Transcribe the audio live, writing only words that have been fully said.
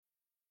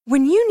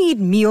When you need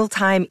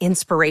mealtime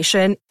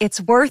inspiration,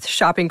 it's worth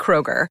shopping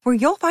Kroger, where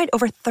you'll find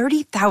over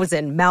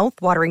 30,000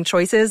 mouth-watering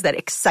choices that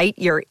excite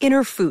your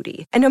inner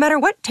foodie. And no matter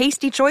what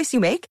tasty choice you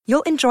make,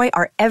 you'll enjoy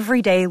our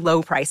everyday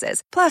low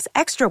prices, plus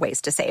extra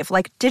ways to save,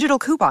 like digital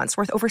coupons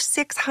worth over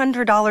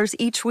 $600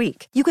 each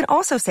week. You can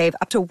also save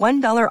up to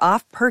 $1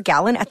 off per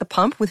gallon at the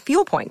pump with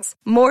fuel points.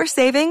 More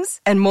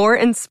savings and more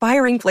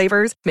inspiring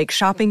flavors make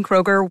shopping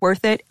Kroger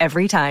worth it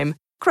every time.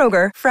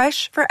 Kroger,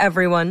 fresh for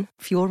everyone.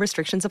 Fuel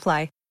restrictions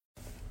apply.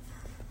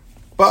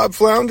 Bob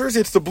Flounders,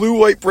 it's the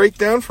Blue-White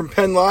Breakdown from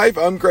Penn Live.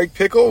 I'm Greg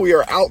Pickle. We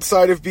are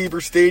outside of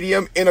Beaver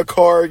Stadium in a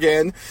car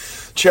again,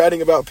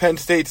 chatting about Penn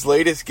State's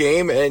latest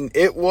game, and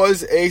it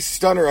was a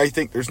stunner. I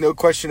think there's no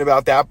question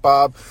about that,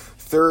 Bob.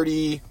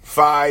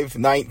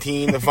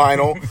 35-19, the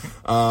final.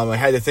 I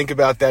had to think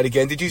about that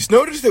again. Did you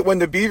notice that when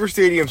the Beaver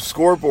Stadium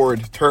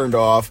scoreboard turned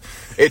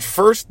off, it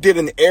first did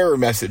an error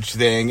message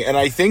thing, and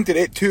I think that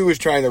it, too, is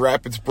trying to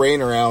wrap its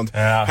brain around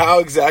how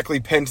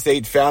exactly Penn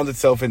State found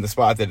itself in the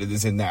spot that it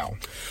is in now.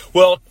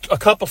 Well, a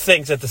couple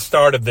things at the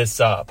start of this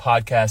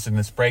podcast and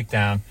this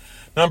breakdown.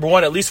 Number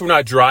one, at least we're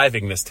not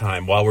driving this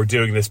time while we're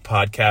doing this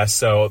podcast,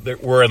 so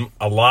we're in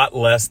a lot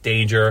less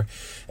danger.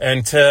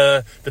 And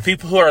to the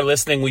people who are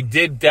listening, we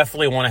did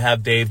definitely want to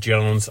have Dave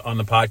Jones on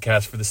the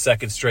podcast for the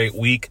second straight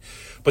week.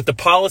 But the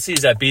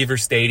policies at Beaver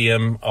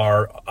Stadium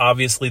are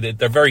obviously that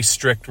they're very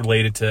strict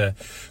related to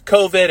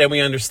COVID, and we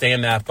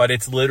understand that. But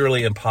it's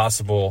literally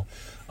impossible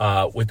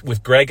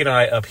with Greg and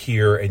I up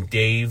here and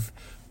Dave,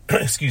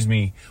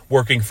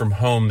 working from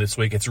home this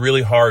week. It's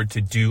really hard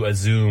to do a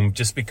Zoom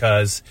just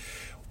because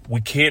we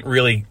can't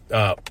really.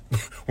 We're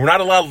not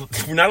allowed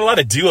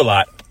to do a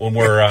lot when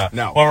we're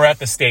when we're at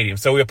the stadium.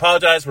 So we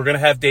apologize. We're going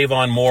to have Dave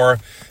on more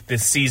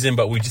this season,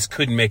 but we just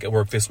couldn't make it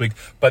work this week.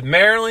 But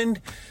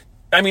Maryland,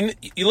 I mean,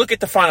 you look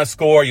at the final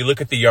score, you look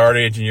at the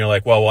yardage, and you're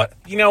like, well, what?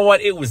 You know what?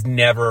 It was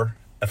never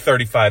a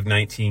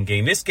 35-19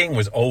 game. This game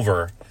was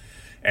over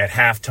at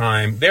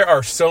halftime. There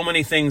are so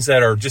many things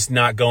that are just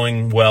not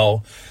going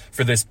well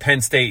for this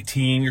Penn State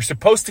team. You're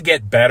supposed to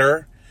get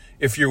better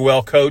if you're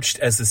well coached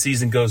as the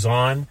season goes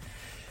on.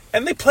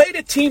 And they played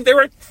a team, they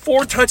were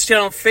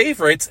 4-touchdown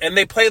favorites, and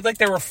they played like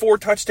they were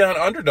 4-touchdown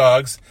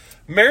underdogs.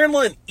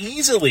 Maryland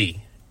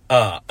easily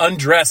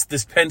undressed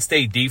this Penn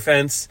State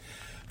defense.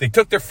 They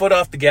took their foot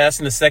off the gas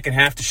in the second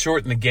half to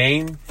shorten the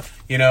game.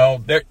 You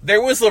know, there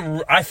was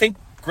I think,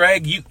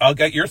 Greg, I'll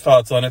get your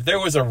thoughts on it. There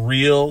was a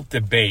real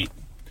debate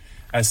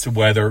as to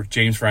whether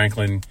James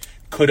Franklin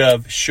could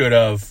have, should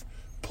have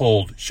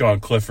pulled Sean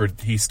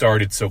Clifford. He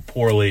started so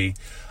poorly.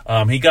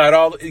 He got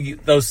all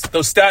those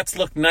stats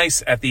look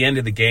nice at the end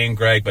of the game,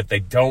 Greg, but they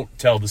don't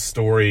tell the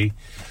story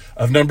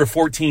of number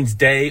 14's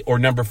day or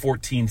number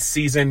 14's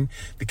season.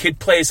 The kid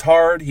plays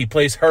hard, he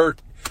plays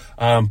hurt,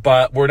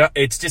 but we're not.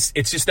 It's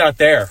just not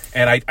there,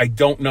 and I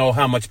don't know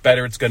how much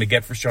better it's going to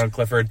get for Sean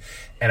Clifford,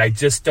 and I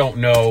just don't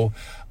know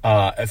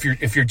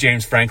if you're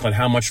James Franklin,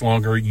 how much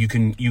longer you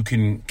can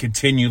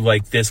continue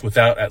like this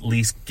without at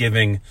least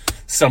giving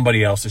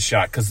somebody else a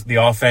shot, because the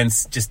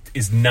offense just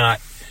is not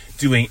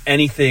doing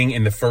anything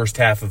in the first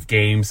half of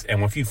games,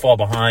 and if you fall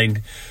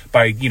behind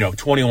by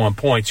 21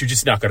 points, you're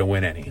just not going to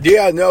win any.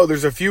 Yeah, no,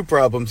 there's a few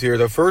problems here.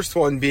 The first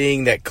one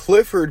being that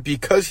Clifford,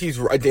 because he's,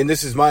 and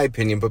this is my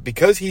opinion, but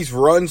because he's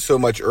run so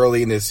much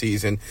early in this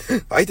season,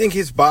 I think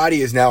his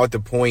body is now at the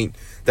point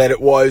that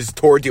it was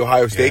toward the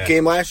Ohio State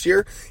game last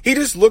year. He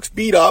just looks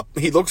beat up.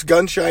 He looks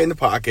gun-shy in the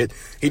pocket.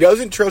 He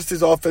doesn't trust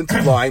his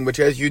offensive line, which,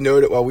 as you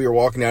noted while we were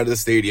walking out of the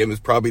stadium, is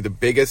probably the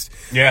biggest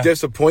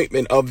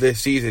disappointment of this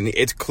season.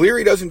 It's clear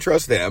he doesn't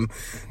trust them.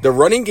 The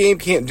running game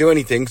can't do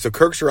anything, so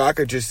Kirk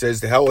Ciarrocca just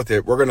says, to hell with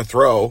it. We're going to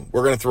throw.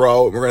 We're going to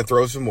throw. We're going to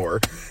throw some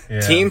more.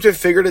 Yeah. Teams have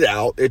figured it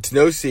out. It's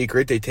no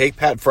secret. They take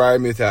Pat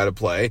Freiermuth out of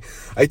play.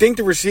 I think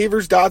the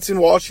receivers, Dotson,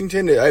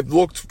 Washington, have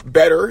looked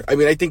better. I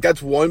mean, I think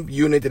that's one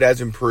unit that has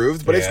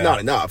improved, but it's not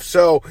enough.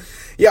 So,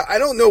 yeah, I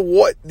don't know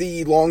what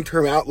the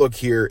long-term outlook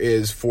here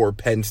is for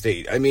Penn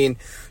State. I mean,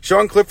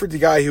 Sean Clifford's a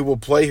guy who will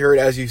play hurt,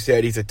 as you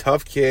said. He's a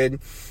tough kid.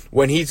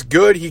 When he's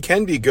good, he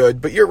can be good.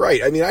 But you're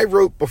right. I mean, I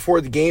wrote before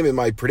the game in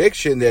my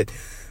prediction that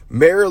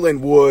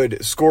Maryland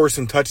would score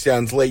some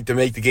touchdowns late to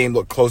make the game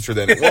look closer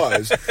than it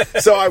was.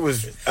 So I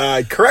was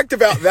correct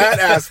about that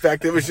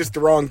aspect. It was just the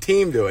wrong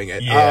team doing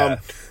it. Yeah.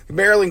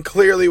 Maryland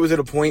clearly was at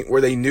a point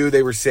where they knew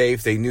they were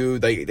safe. They knew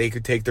they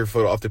could take their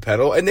foot off the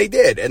pedal, and they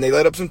did. And they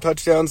let up some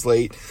touchdowns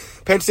late.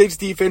 Penn State's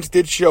defense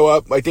did show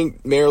up. I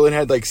think Maryland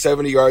had like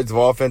 70 yards of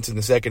offense in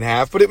the second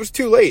half, but it was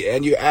too late.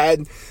 And you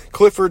add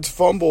Clifford's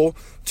fumble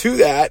to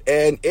that,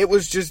 and it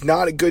was just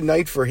not a good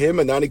night for him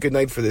and not a good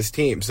night for this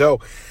team.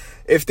 So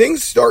if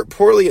things start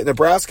poorly at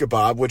Nebraska,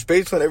 Bob, which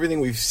based on everything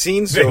we've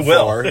seen so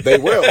far, they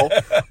will.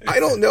 I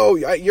don't know.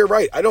 You're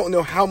right. I don't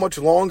know how much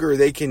longer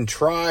they can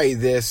try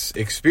this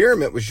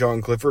experiment with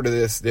Sean Clifford, or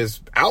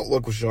this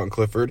outlook with Sean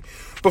Clifford,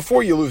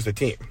 before you lose the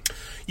team.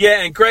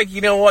 Yeah, and Greg,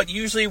 you know what?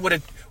 Usually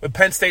when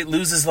Penn State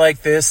loses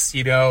like this,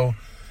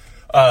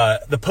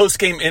 the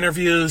post-game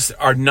interviews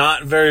are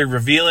not very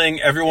revealing.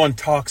 Everyone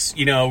talks,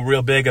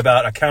 real big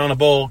about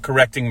accountable,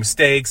 correcting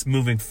mistakes,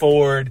 moving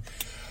forward.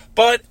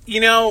 But,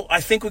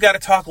 I think we got to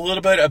talk a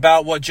little bit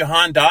about what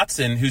Jahan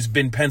Dotson, who's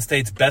been Penn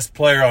State's best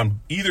player on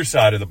either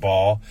side of the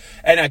ball,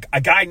 and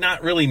a guy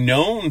not really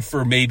known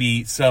for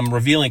maybe some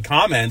revealing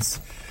comments,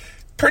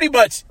 pretty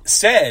much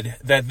said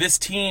that this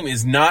team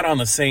is not on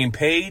the same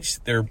page.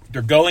 They're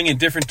going in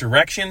different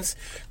directions.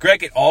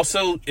 Greg, it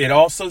also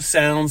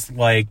sounds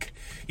like,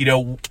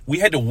 we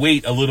had to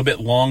wait a little bit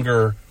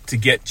longer to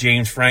get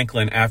James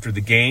Franklin after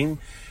the game.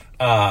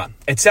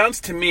 It sounds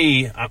to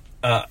me,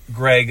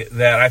 Greg,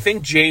 that I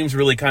think James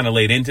really kind of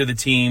laid into the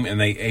team, and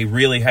they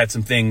really had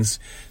some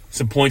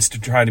points to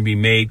try to be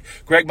made.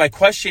 Greg, my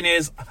question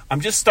is,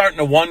 I'm just starting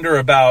to wonder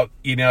about,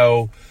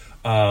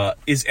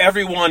 is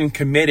everyone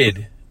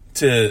committed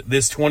to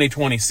this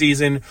 2020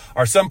 season?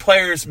 Are some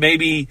players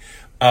maybe,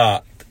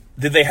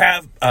 did they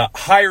have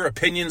higher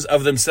opinions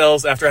of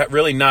themselves after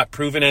really not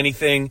proving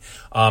anything?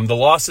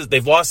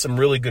 They've lost some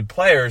really good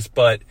players,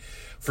 but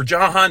for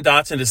Jahan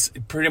Dotson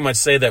to pretty much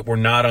say that we're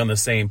not on the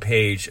same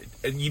page,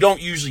 you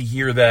don't usually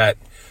hear that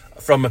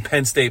from a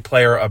Penn State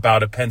player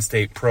about a Penn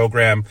State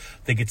program.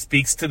 I think it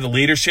speaks to the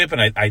leadership,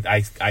 and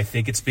I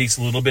think it speaks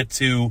a little bit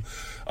to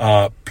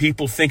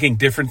people thinking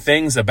different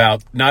things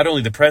about not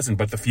only the present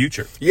but the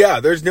future. Yeah,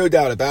 there's no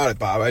doubt about it,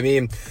 Bob. I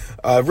mean,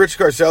 Rich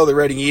Garcelle, the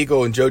Reading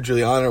Eagle, and Joe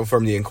Giuliano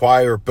from the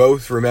Enquirer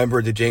both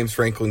remembered the James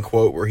Franklin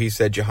quote where he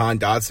said Jahan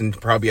Dotson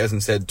probably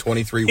hasn't said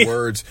 23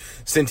 words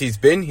since he's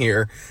been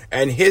here,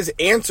 and his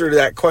answer to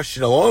that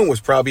question alone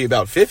was probably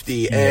about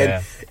 50,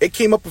 and it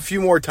came up a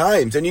few more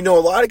times. And a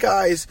lot of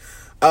guys,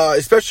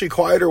 especially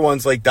quieter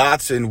ones like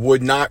Dotson,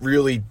 would not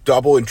really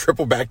double and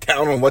triple back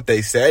down on what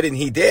they said, and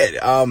he did.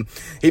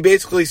 He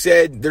basically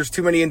said there's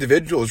too many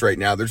individuals right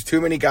now. There's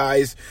too many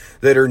guys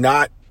that are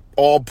not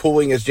all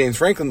pulling, as James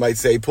Franklin might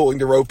say, pulling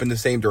the rope in the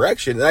same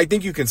direction. And I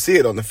think you can see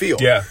it on the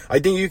field. Yeah. I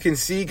think you can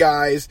see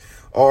guys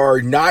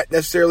are not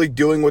necessarily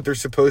doing what they're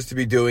supposed to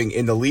be doing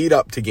in the lead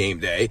up to game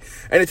day,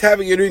 and it's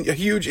having a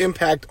huge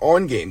impact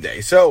on game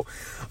day. So,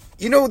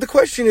 the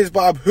question is,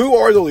 Bob, who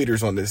are the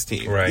leaders on this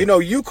team? Right.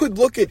 You could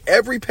look at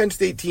every Penn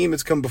State team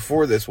that's come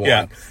before this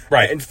one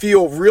and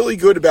feel really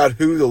good about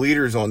who the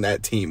leaders on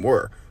that team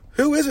were.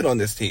 Who is it on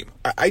this team?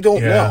 I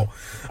don't know.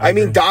 I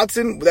mean,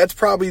 Dotson, that's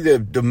probably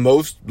the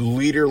most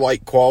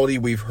leader-like quality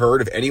we've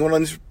heard of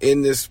anyone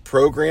in this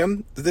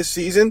program this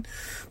season.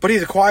 But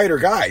he's a quieter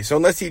guy. So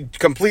unless he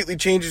completely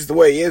changes the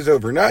way he is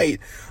overnight,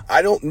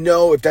 I don't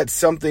know if that's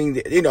something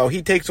that,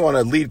 he takes on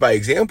a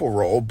lead-by-example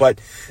role. But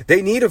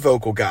they need a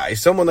vocal guy.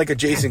 Someone like a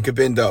Jason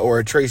Cabinda or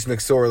a Trace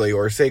McSorley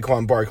or a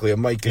Saquon Barkley, a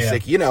Mike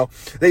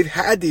Gesicki. They've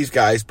had these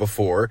guys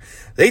before.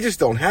 They just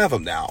don't have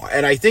them now.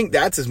 And I think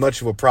that's as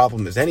much of a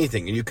problem as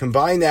anything. And you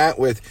combine that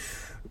with,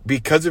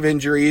 because of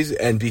injuries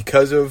and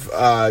because of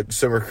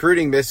some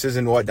recruiting misses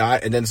and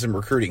whatnot, and then some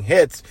recruiting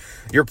hits,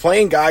 you're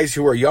playing guys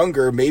who are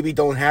younger, maybe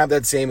don't have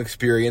that same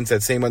experience,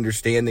 that same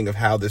understanding of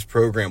how this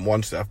program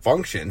wants to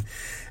function.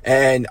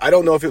 And I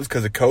don't know if it was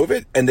because of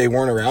COVID and they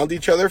weren't around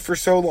each other for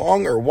so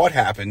long or what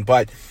happened,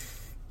 but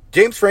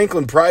James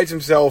Franklin prides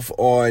himself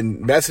on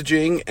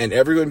messaging and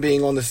everyone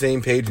being on the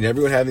same page and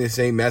everyone having the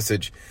same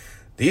message.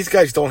 These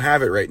guys don't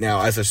have it right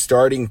now as a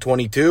starting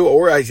 22,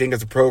 or I think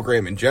as a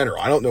program in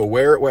general. I don't know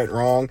where it went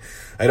wrong.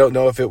 I don't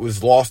know if it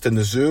was lost in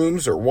the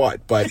Zooms or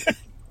what, but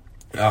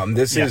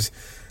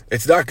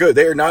it's not good.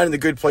 They are not in the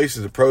good place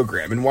as a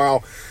program. And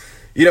while,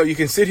 you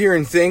can sit here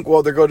and think,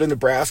 well, they're going to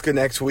Nebraska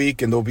next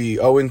week and they'll be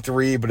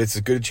 0-3, but it's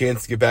a good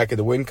chance to get back in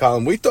the win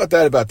column. We thought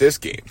that about this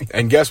game.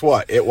 And guess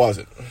what? It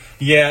wasn't.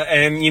 Yeah,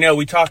 and,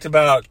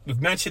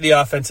 we've mentioned the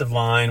offensive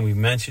line, we've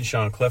mentioned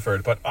Sean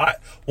Clifford, but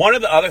one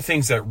of the other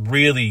things that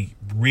really,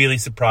 really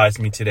surprised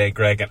me today,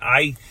 Greg, and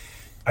I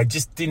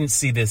just didn't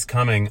see this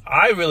coming.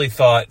 I really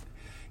thought,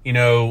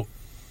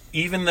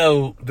 even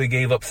though they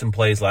gave up some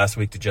plays last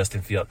week to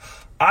Justin Field,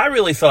 I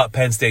really thought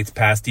Penn State's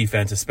pass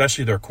defense,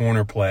 especially their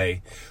corner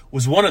play,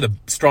 was one of the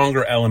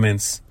stronger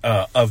elements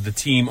of the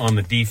team on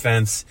the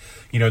defense.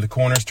 The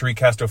corners, Tariq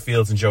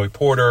Castro-Fields and Joey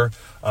Porter.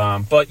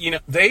 But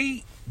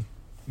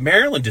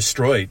Maryland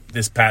destroyed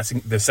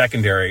the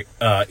secondary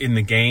in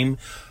the game.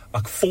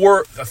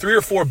 3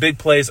 or 4 big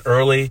plays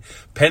early.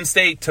 Penn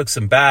State took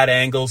some bad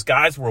angles.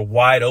 Guys were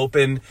wide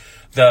open.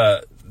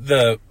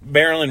 The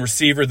Maryland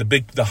receiver,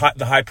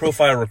 the high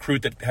profile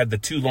recruit that had the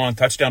 2 long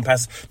touchdown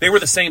passes, they were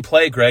the same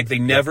play, Greg. They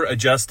never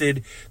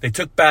adjusted. They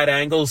took bad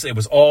angles. It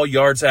was all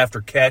yards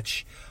after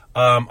catch.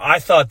 I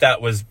thought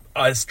that was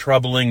as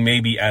troubling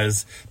maybe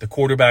as the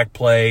quarterback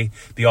play,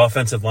 the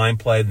offensive line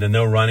play, the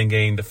no running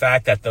game, the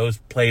fact that those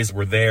plays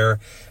were there.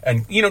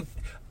 And,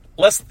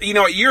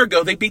 a year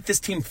ago, they beat this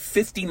team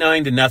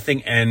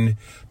 59-0, and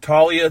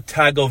Talia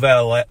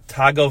Tagovailoa,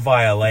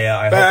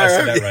 I hope I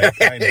said that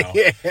right. I know.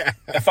 Yeah.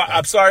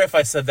 I'm sorry if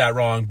I said that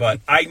wrong,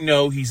 but I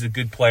know he's a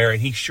good player,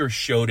 and he sure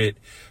showed it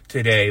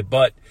today.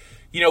 But,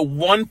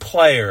 one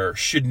player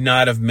should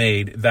not have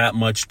made that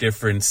much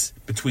difference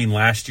between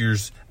last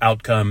year's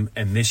outcome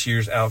and this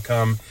year's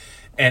outcome.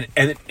 And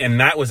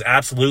that was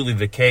absolutely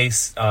the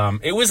case.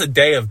 It was a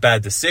day of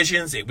bad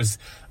decisions. It was.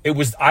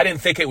 I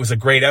didn't think it was a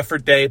great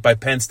effort day by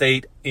Penn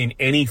State in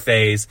any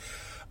phase.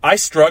 I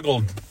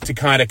struggled to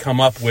kind of come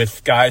up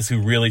with guys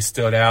who really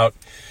stood out.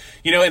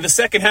 You know, in the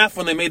second half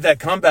when they made that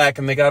comeback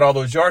and they got all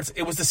those yards,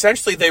 it was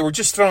essentially they were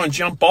just throwing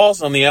jump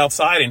balls on the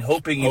outside and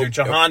hoping either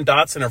Jahan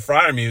Dotson or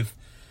Freiermuth,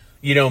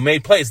 you know,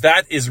 made plays.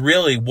 That is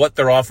really what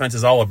their offense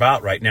is all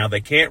about right now.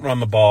 They can't run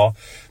the ball.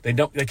 They're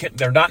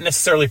not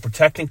necessarily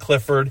protecting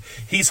Clifford.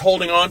 He's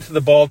holding on to the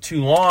ball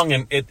too long,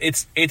 and it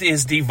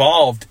is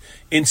devolved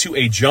into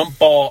a jump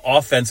ball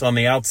offense on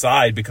the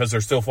outside because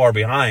they're so far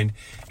behind.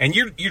 And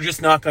you're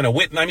just not going to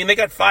win. I mean, they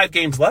got 5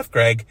 games left,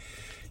 Greg.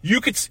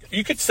 You could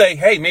say,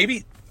 hey,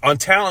 maybe on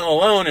talent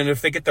alone, and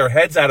if they get their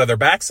heads out of their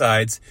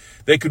backsides,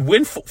 they could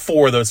win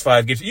 4 of those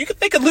 5 games.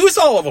 They could lose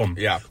all of them.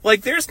 Yeah.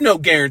 Like, there's no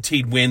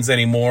guaranteed wins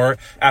anymore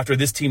after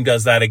this team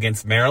does that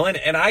against Maryland.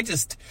 And I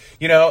just,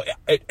 you know,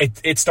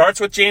 it starts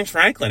with James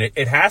Franklin.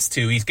 It has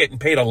to. He's getting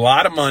paid a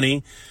lot of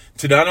money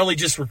to not only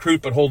just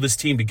recruit but hold this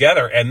team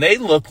together. And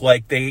it looks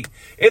like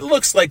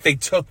they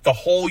took the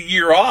whole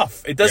year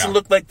off. It doesn't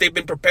look like they've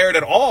been prepared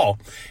at all.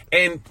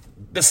 And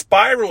the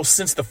spiral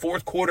since the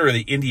fourth quarter of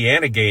the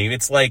Indiana game,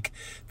 it's like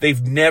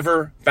they've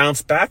never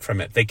bounced back from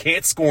it. They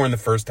can't score in the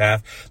first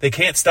half. They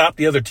can't stop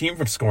the other team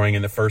from scoring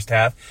in the first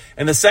half.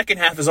 And the second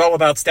half is all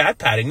about stat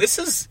padding. This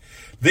is,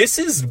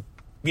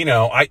 you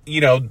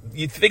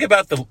think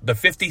about the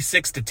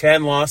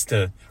 56-10 loss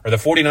to, or the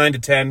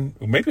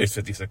 49-10, maybe it's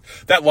 56.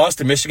 That loss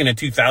to Michigan in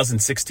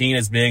 2016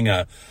 as being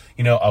a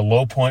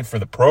low point for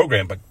the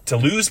program, but to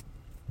lose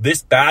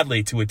this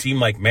badly to a team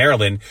like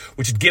Maryland,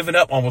 which had given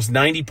up almost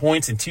 90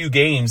 points in 2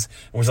 games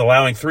and was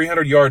allowing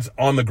 300 yards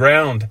on the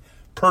ground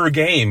per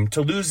game,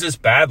 to lose this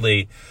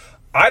badly,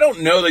 I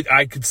don't know that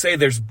I could say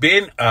there's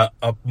been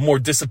a more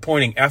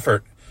disappointing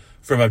effort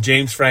from a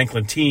James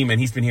Franklin team, and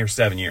he's been here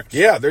 7 years.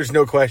 Yeah, there's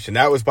no question.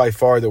 That was by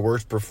far the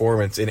worst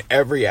performance in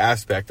every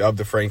aspect of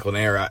the Franklin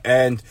era.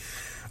 And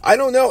I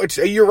don't know.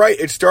 You're right.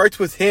 It starts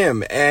with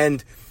him,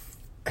 and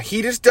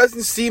he just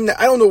doesn't seem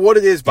to, I don't know what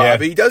it is, Bob,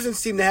 but he doesn't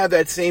seem to have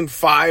that same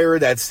fire,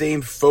 that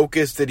same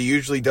focus that he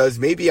usually does.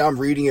 Maybe I'm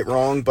reading it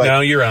wrong, but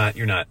no, you're not.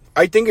 You're not.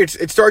 I think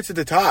it starts at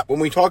the top.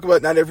 When we talk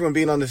about not everyone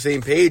being on the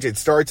same page, it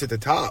starts at the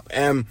top.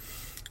 And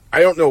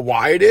I don't know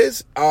why it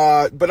is,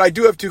 but I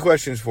do have 2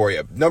 questions for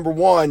you. Number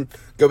one,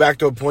 go back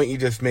to a point you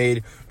just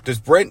made. Does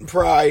Brent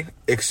Pry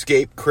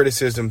escape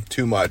criticism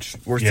too much?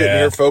 We're sitting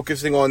here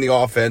focusing on the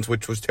offense,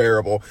 which was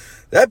terrible.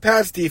 That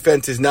pass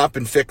defense has not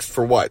been fixed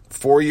for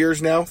 4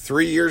 years now,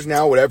 3 years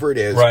now, whatever it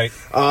is. Right.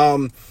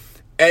 And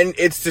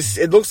it's just,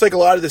 it looks like a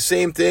lot of the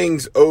same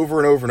things over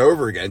and over and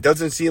over again. It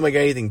doesn't seem like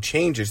anything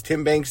changes.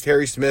 Tim Banks,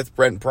 Terry Smith,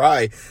 Brent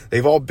Pry,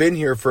 they've all been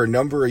here for a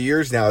number of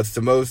years now. It's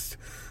the most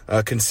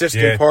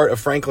consistent part of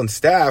Franklin's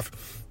staff.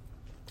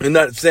 I'm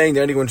not saying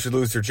that anyone should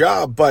lose their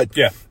job, but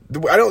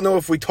I don't know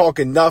if we talk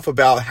enough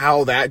about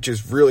how that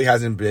just really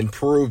hasn't been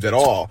improved at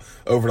all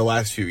over the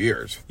last few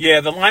years.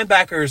 Yeah, the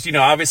linebackers,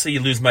 obviously you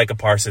lose Micah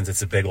Parsons,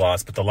 it's a big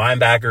loss, but the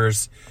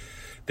linebackers,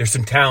 there's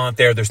some talent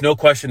there. There's no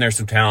question there's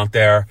some talent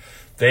there.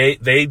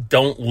 They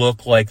don't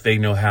look like they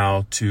know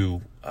how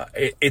to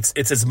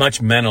it's as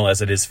much mental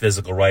as it is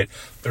physical, right?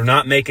 They're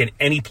not making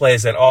any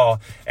plays at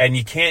all, and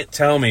you can't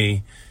tell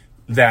me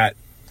that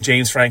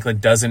James Franklin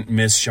doesn't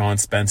miss Sean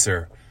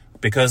Spencer,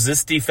 because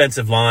this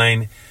defensive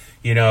line,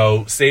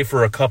 save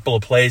for a couple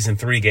of plays in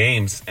 3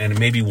 games and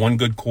maybe one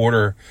good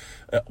quarter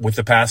with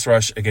the pass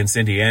rush against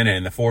Indiana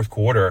in the fourth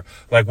quarter,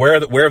 like where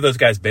have those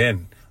guys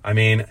been? I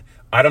mean,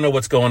 I don't know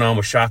what's going on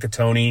with Shaka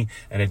Toney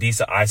and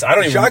Adisa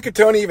Isaac. Shaka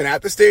Toney even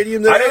at the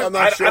stadium today? I'm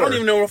not sure. I don't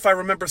even know if I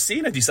remember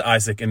seeing Adisa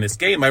Isaac in this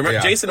game. I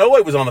remember Jason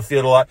Oweh was on the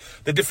field a lot.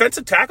 The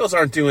defensive tackles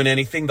aren't doing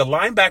anything. The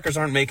linebackers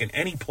aren't making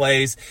any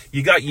plays.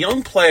 You got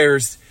young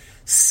players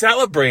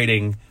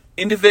celebrating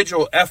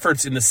individual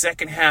efforts in the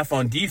second half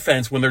on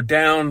defense when they're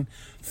down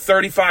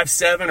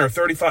 35-7 or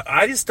 35.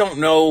 I just don't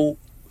know.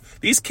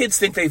 These kids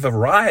think they've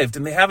arrived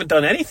and they haven't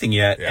done anything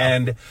yet. Yeah.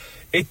 And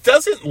it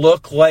doesn't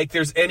look like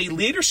there's any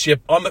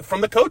leadership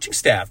from the coaching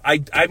staff.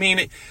 I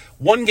mean,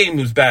 1 game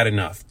was bad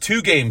enough.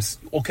 2 games,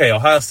 okay,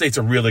 Ohio State's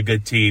a really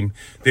good team.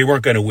 They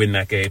weren't going to win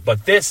that game.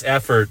 But this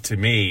effort, to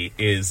me,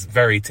 is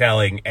very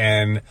telling.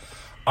 And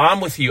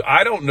I'm with you.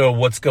 I don't know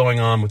what's going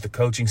on with the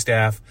coaching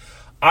staff.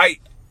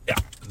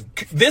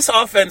 This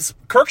offense,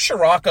 Kirk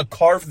Ciarrocca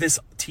carved this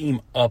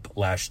team up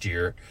last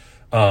year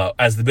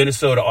as the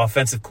Minnesota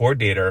offensive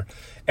coordinator.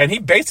 And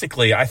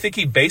I think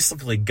he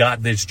basically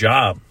got this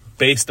job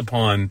based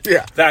upon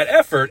that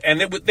effort.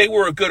 And they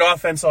were a good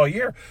offense all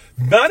year.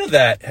 None of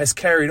that has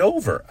carried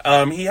over.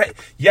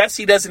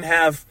 He doesn't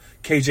have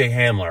KJ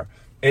Hamler.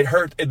 It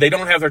hurt. They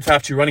don't have their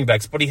top 2 running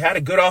backs, but he had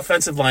a good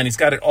offensive line. He's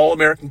got an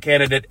All-American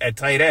candidate at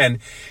tight end.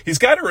 He's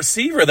got a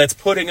receiver that's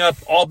putting up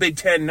all Big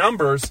Ten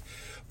numbers,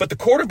 but the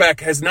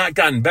quarterback has not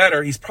gotten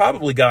better. He's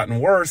probably gotten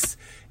worse,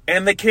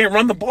 and they can't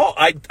run the ball.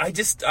 I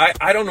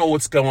don't know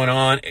what's going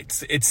on.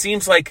 It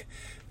seems like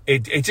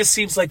it just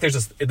seems like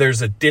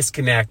there's a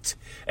disconnect,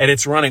 and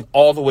it's running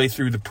all the way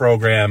through the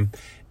program.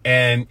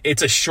 And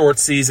it's a short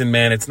season,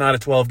 man. It's not a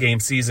 12-game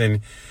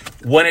season.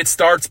 When it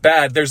starts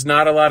bad, there's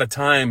not a lot of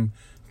time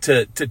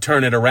to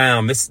turn it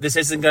around. This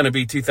isn't going to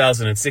be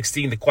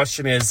 2016. The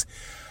question is,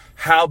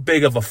 how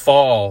big of a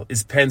fall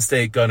is Penn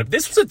State going to...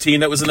 This was a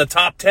team that was in the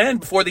top 10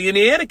 before the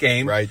Indiana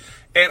game. Right.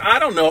 And I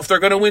don't know if they're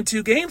going to win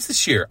 2 games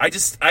this year.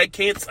 It's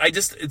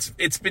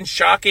been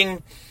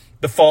shocking,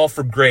 the fall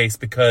from grace,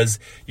 because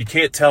you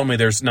can't tell me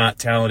there's not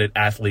talented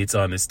athletes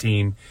on this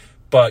team,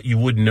 but you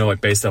wouldn't know it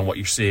based on what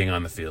you're seeing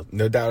on the field.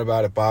 No doubt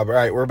about it, Bob. All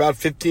right, we're about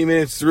 15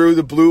 minutes through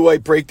the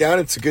blue-white breakdown.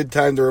 It's a good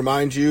time to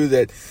remind you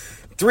that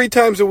 3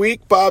 times a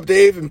week,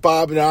 Dave and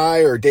Bob and I,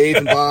 or Dave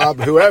and Bob,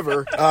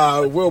 whoever,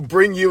 will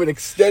bring you an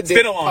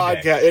extended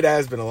podcast. Day. It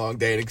has been a long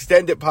day. An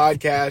extended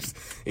podcast,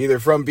 either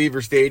from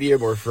Beaver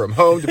Stadium or from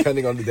home,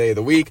 depending on the day of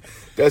the week.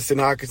 Dustin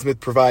Hockersmith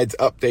provides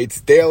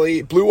updates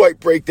daily. Blue-white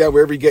breakdown,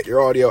 wherever you get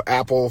your audio,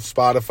 Apple,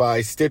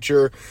 Spotify,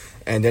 Stitcher,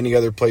 and any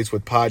other place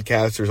with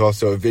podcasts. There's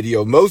also a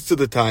video most of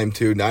the time,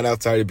 too, not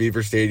outside of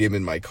Beaver Stadium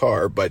in my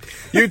car, but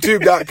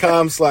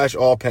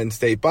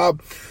youtube.com/allpennstate.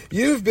 Bob,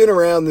 you've been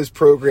around this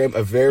program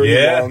a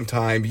very long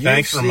time.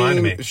 Thanks for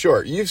reminding me.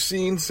 Sure. You've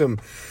seen some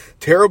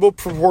terrible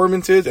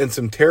performances and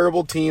some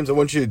terrible teams. I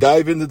want you to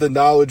dive into the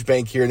knowledge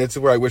bank here, and this is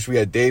where I wish we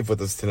had Dave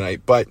with us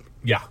tonight. But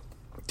yeah,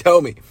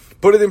 tell me,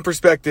 put it in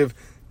perspective,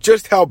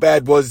 just how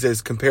bad was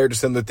this compared to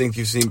some of the things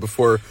you've seen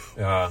before?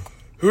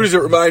 Who does it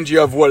remind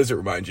you of? What does it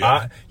remind you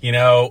of?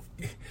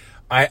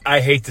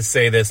 I hate to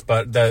say this,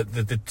 but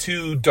the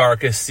 2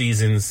 darkest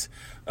seasons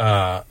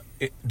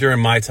during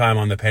my time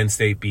on the Penn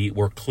State beat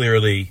were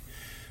clearly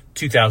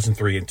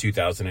 2003 and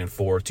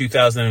 2004.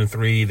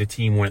 2003, the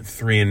team went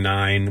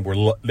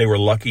 3-9. They were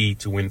lucky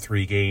to win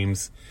 3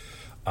 games.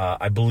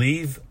 I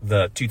believe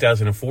the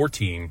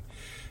 2014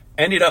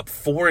 ended up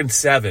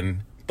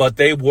 4-7, but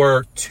they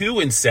were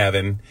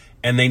 2-7,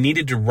 and they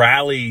needed to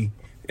rally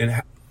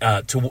and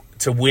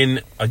to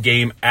win a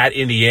game at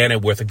Indiana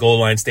with a goal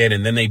line stand,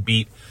 and then they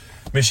beat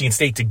Michigan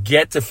State to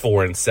get to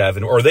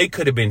 4-7, or they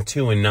could have been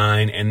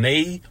 2-9, and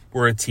they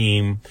were a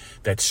team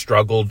that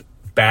struggled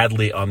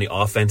badly on the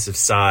offensive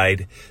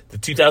side. The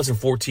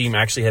 2004 team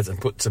actually had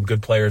put some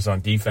good players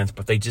on defense,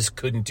 but they just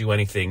couldn't do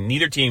anything.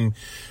 Neither team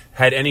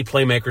had any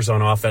playmakers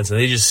on offense, and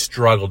they just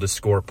struggled to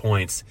score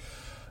points.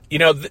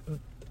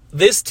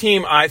 This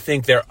team, I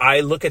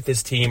look at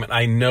this team, and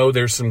I know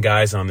there's some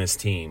guys on this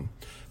team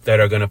that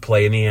are going to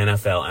play in the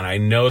NFL. And I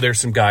know there's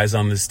some guys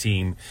on this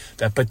team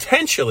that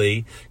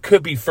potentially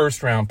could be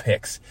first-round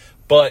picks.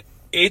 But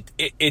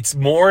it's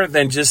more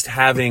than just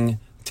having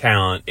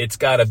talent. It's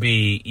got to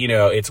be,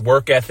 it's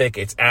work ethic,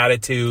 it's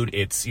attitude,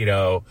 it's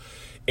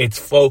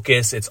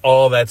focus, it's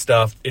all that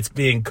stuff. It's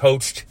being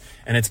coached,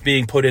 and it's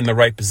being put in the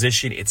right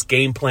position. It's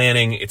game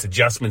planning, it's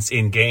adjustments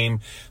in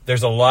game.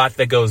 There's a lot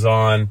that goes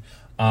on.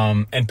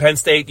 And Penn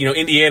State,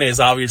 Indiana is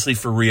obviously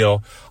for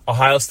real.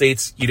 Ohio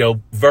State's,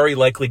 very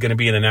likely going to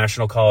be in the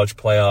National College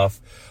Playoff.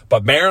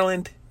 But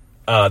Maryland,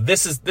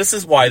 this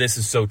is why this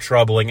is so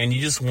troubling. And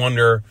you just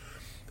wonder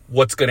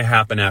what's going to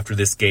happen after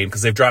this game,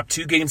 because they've dropped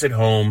 2 games at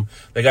home.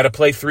 They got to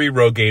play 3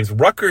 road games.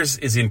 Rutgers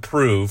is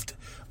improved.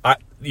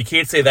 You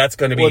can't say that's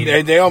going to be...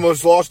 Well, they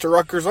almost lost to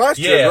Rutgers last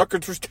year.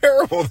 Rutgers was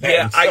terrible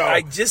then.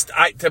 Yeah,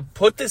 to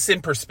put this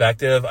in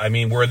perspective,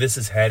 where this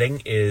is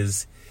heading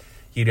is...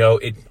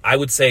 I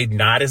would say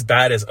not as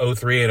bad as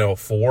 03 and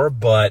 04,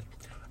 but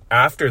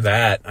after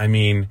that,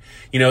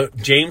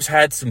 James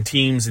had some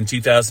teams in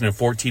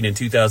 2014 and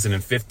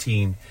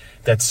 2015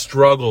 that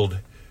struggled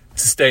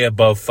to stay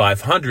above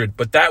 500,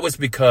 but that was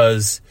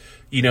because,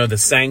 the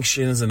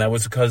sanctions, and that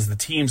was because the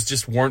teams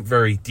just weren't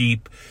very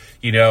deep.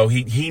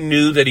 He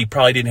knew that he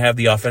probably didn't have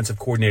the offensive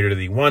coordinator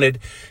that he wanted.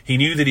 He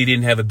knew that he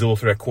didn't have a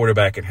dual-threat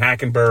quarterback in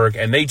Hackenberg,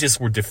 and they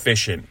just were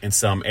deficient in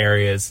some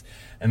areas.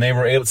 And they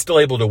were still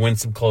able to win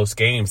some close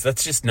games.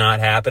 That's just not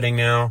happening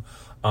now.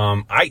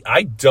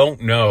 I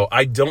don't know.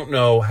 I don't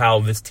know how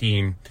this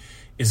team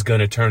is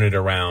going to turn it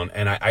around,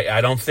 and I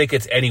don't think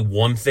it's any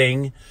one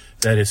thing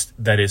that is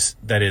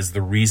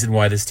the reason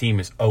why this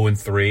team is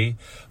 0-3.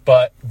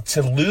 But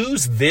to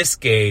lose this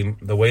game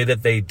the way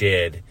that they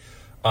did,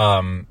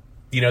 I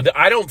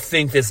don't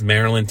think this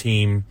Maryland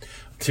team.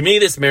 To me,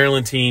 this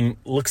Maryland team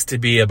looks to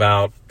be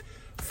about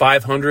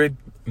 500.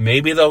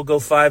 Maybe they'll go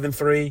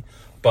 5-3.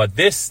 But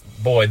this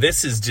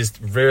is just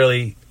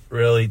really,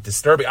 really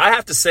disturbing. I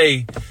have to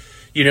say,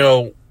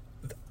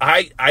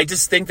 I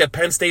just think that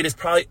Penn State is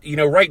probably,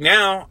 right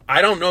now,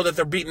 I don't know that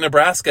they're beating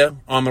Nebraska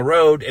on the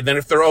road. And then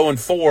if they're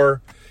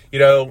 0-4,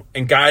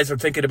 and guys are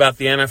thinking about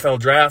the NFL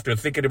draft or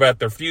thinking about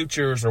their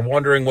futures or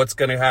wondering what's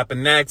going to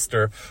happen next,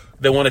 or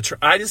they want to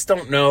I just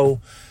don't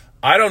know.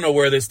 I don't know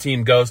where this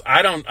team goes.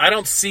 I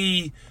don't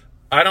see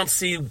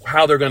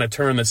how they're going to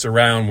turn this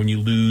around when you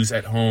lose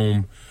at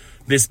home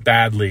this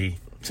badly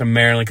to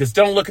Maryland, because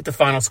don't look at the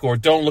final score.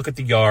 Don't look at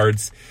the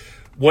yards.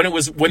 When it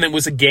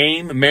was a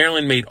game,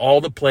 Maryland made all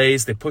the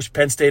plays. They pushed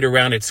Penn State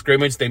around at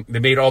scrimmage. They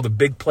made all the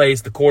big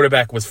plays. The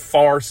quarterback was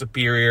far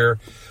superior.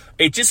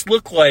 It just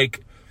looked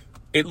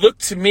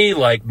to me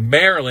like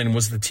Maryland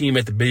was the team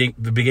at the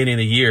beginning of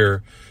the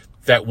year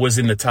that was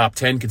in the top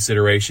 10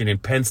 consideration,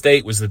 and Penn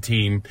State was the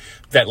team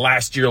that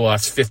last year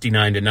lost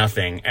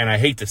 59-0. And I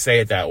hate to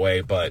say it that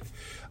way, but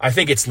I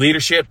think it's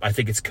leadership. I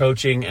think it's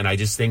coaching. And I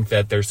just think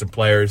that there's some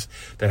players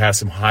that have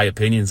some high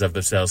opinions of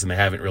themselves and they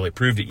haven't really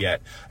proved it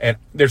yet. And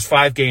there's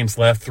 5 games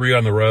left, 3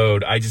 on the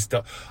road. I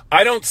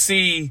don't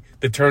see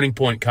the turning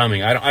point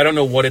coming. I don't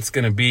know what it's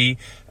going to be.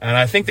 And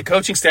I think the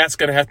coaching staff's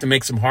going to have to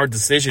make some hard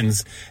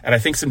decisions. And I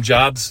think some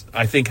jobs,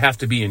 have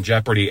to be in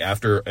jeopardy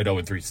after an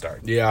 0-3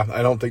 start. Yeah,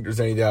 I don't think there's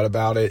any doubt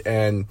about it.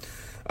 And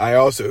I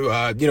also,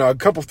 a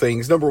couple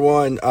things. Number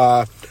one,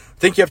 I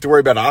think you have to worry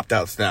about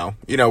opt-outs now.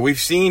 We've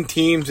seen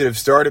teams that have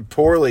started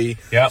poorly.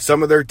 Yep.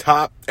 Some of their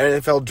top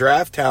NFL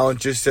draft talent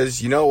just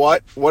says, you know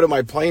what? What am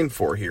I playing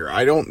for here?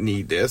 I don't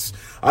need this.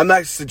 I'm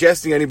not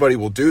suggesting anybody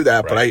will do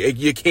that, right. But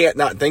you can't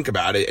not think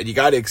about it, and you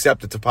got to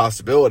accept it's a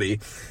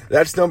possibility.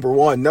 That's number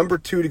one. Number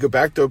two, to go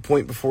back to a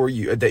point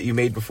that you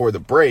made before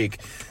the break,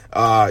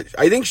 I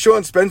think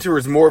Sean Spencer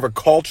is more of a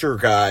culture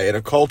guy and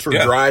a culture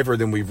driver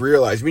than we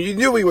realized. I mean, you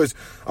knew he was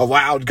a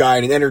loud guy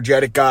and an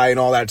energetic guy and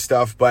all that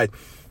stuff, but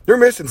they're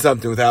missing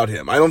something without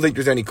him. I don't think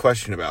there's any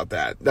question about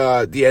that.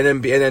 The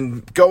NMB, and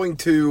then going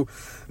to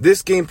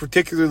this game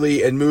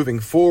particularly and moving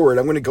forward,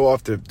 I'm going to go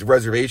off the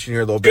reservation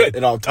here a little bit,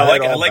 and I'll tie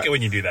it all. I like it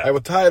when you do that. I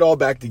will tie it all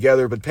back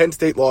together. But Penn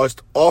State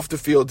lost off the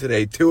field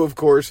today. 2, of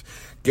course.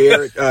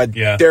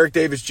 Derek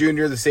Davis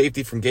Jr., the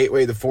safety from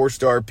Gateway, the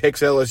 4-star,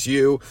 picks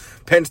LSU.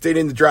 Penn State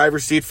in the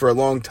driver's seat for a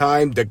long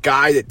time. The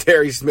guy that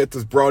Terry Smith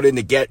was brought in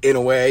to get in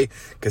a way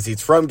because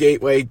he's from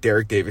Gateway.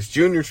 Derek Davis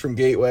Jr. is from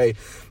Gateway.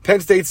 Penn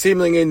State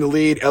seemingly in the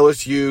lead.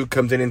 LSU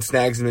comes in and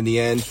snags him in the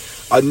end.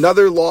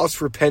 Another loss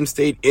for Penn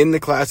State in the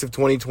class of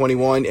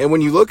 2021. And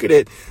when you look at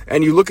it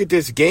and you look at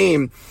this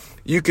game,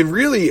 you can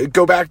really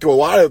go back to a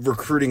lot of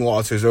recruiting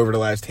losses over the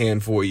last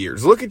handful of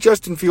years. Look at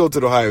Justin Fields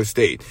at Ohio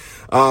State.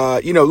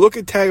 Look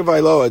at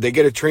Tagovailoa. They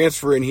get a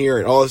transfer in here,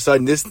 and all of a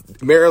sudden this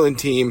Maryland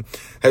team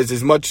has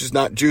as much as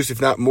not juice, if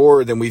not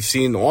more, than we've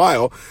seen in a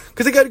while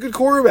because they got a good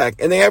quarterback,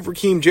 and they have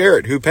Raheem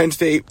Jarrett, who Penn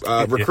State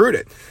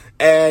recruited.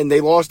 And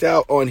they lost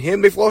out on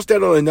him. They've lost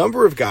out on a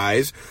number of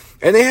guys,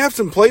 and they have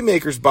some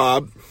playmakers,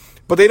 Bob,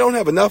 but they don't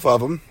have enough of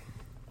them.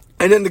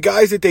 And then the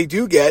guys that they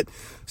do get,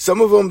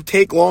 some of them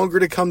take longer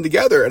to come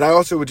together. And I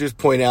also would just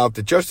point out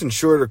that Justin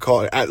Shorter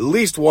caught at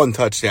least 1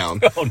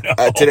 touchdown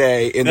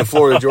today in the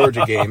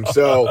Florida-Georgia game.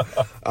 So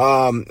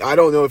I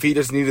don't know if he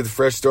just needed the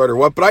fresh start or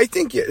what. But I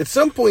think at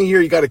some point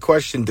here you got to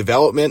question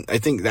development. I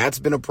think that's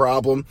been a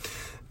problem.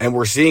 And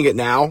we're seeing it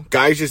now.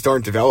 Guys just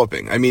aren't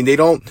developing. I mean,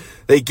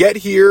 they get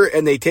here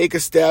and they take a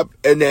step,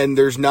 and then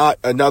there's not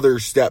another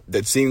step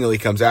that seemingly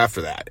comes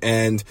after that.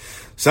 And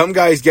some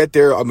guys get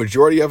there, a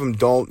majority of them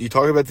don't. You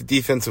talk about the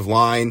defensive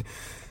line.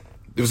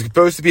 It was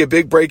supposed to be a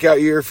big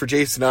breakout year for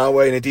Jason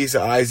Alway and Adisa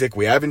Isaac.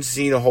 We haven't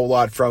seen a whole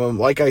lot from him.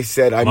 Like I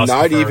said, I'm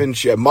not even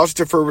sure.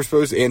 Mustafa was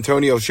supposed to,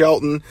 Antonio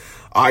Shelton.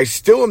 I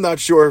still am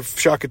not sure if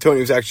Shaka Toney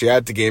was actually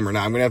at the game or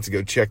not. I'm going to have to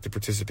go check the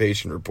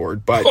participation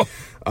report. But,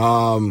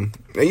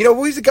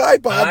 he's a guy,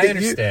 Bob. I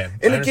understand.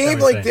 In a game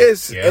like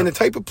this, and the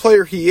type of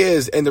player he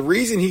is, and the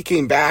reason he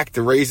came back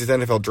to raise his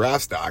NFL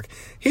draft stock,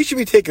 he should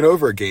be taking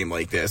over a game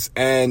like this.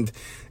 And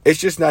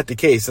it's just not the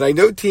case. And I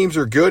know teams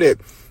are good at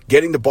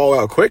getting the ball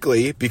out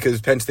quickly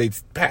because Penn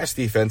State's pass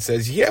defense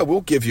says, yeah,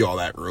 we'll give you all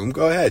that room.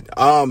 Go ahead.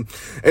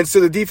 And so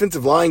the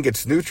defensive line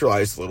gets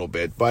neutralized a little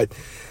bit. But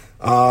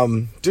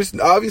just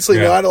obviously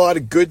not a lot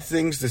of good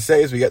things to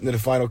say as we get into the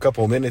final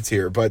couple of minutes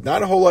here. But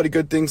not a whole lot of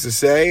good things to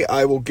say.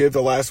 I will give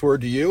the last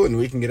word to you, and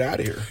we can get out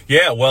of here.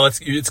 Yeah, well, it's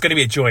going to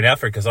be a joint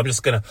effort because I'm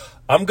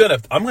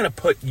gonna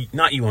put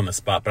not you on the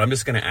spot, but I'm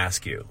just going to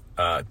ask you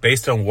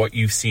based on what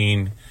you've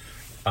seen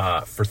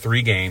for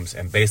 3 games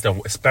and based on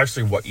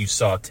especially what you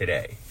saw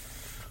today.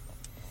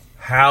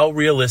 How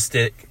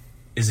realistic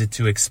is it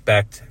to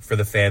expect for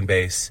the fan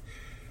base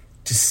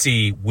to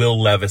see Will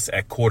Levis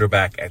at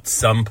quarterback at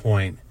some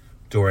point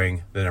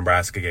during the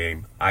Nebraska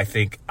game? I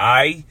think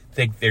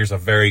there's a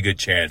very good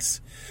chance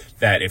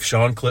that if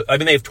Sean Cliff,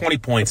 they have 20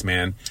 points,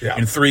 man,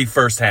 in 3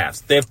 first halves.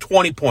 They have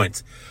 20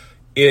 points.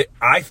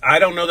 I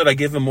don't know that I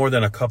give him more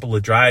than a couple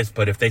of drives,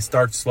 but if they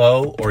start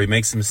slow or he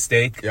makes a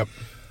mistake,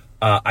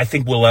 I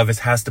think Will Levis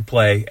has to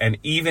play. And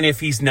even if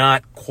he's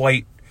not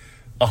quite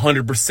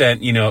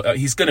 100%,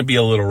 he's going to be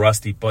a little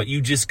rusty, but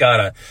it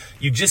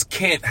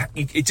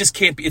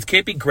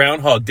can't be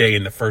Groundhog Day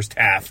in the first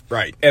half.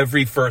 Right.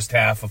 Every first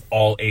half of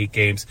all 8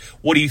 games.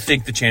 What do you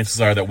think the chances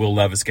are that Will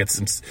Levis gets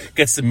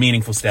some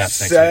meaningful snaps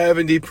next week?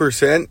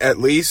 70% at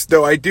least,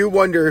 though I do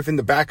wonder if in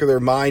the back of their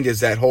mind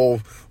is that whole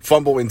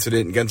fumble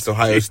incident against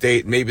Ohio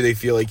State. Maybe they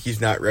feel like he's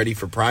not ready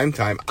for prime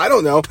time. I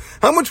don't know.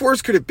 How much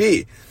worse could it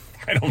be?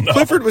 I don't know.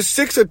 Clifford was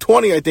 6 of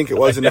 20, I think it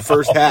was, in the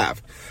first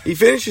half. He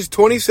finishes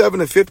 27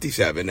 of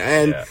 57.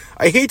 And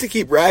I hate to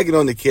keep ragging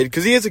on the kid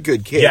because he is a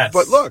good kid. Yes.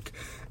 But look,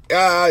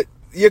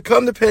 you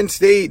come to Penn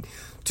State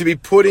to be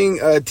putting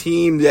a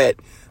team that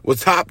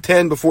was top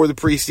 10 before the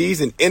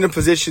preseason in a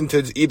position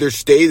to either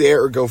stay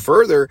there or go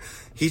further.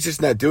 He's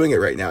just not doing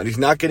it right now. And he's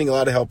not getting a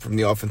lot of help from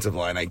the offensive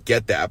line. I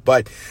get that.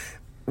 But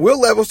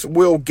Will Levis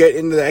will get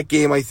into that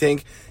game, I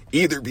think,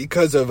 either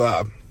because of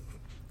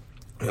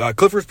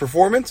Clifford's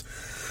performance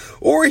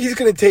or he's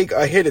going to take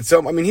a hit at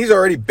some. I mean, he's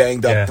already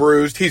banged up,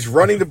 bruised. He's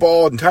running the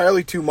ball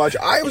entirely too much.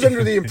 I was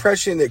under the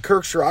impression that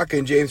Kirk Ciarrocca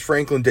and James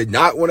Franklin did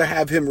not want to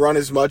have him run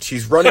as much.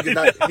 He's running.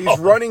 He's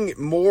running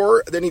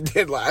more than he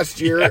did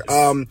last year.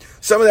 Yes.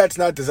 Some of that's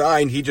not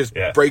designed. He just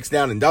breaks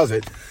down and does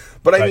it.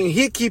 But, I mean,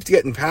 he keeps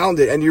getting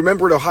pounded. And you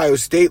remember at Ohio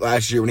State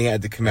last year when he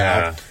had to come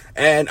out.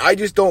 And I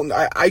just don't –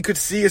 I could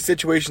see a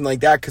situation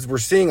like that because we're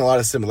seeing a lot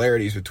of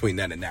similarities between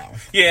then and now.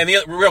 Yeah, and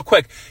real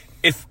quick,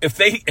 if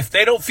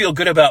they don't feel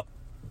good about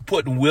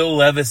putting Will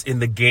Levis in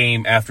the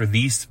game after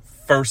these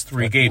first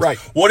 3 games,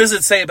 what does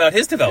it say about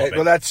his development?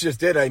 Well, that's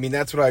just it. I mean,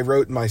 that's what I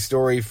wrote in my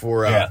story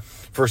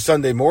for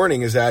Sunday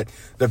morning, is that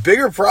the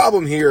bigger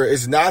problem here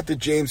is not that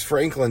James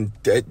Franklin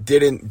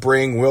didn't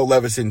bring Will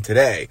Levis in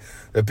today.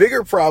 The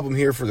bigger problem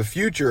here for the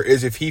future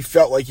is if he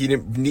felt like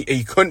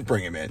he couldn't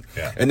bring him in,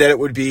 and that it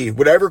would be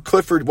whatever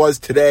Clifford was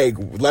today,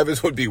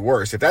 Levis would be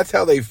worse. If that's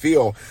how they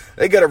feel,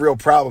 they got a real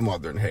problem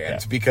on their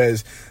hands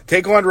because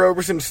Taquan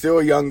Roberson's still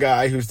a young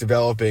guy who's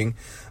developing.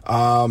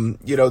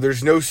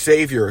 There's no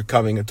savior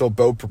coming until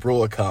Beau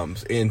Pribula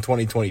comes in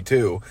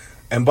 2022.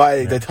 And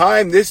by the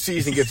time this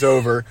season gets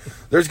over,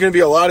 there's going to be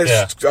a lot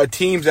of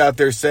teams out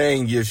there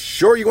saying, you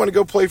sure you want to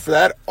go play for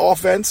that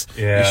offense?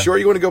 You sure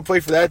you want to go play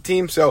for that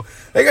team? So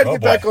they got to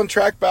get back on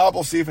track, Bob.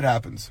 We'll see if it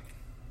happens.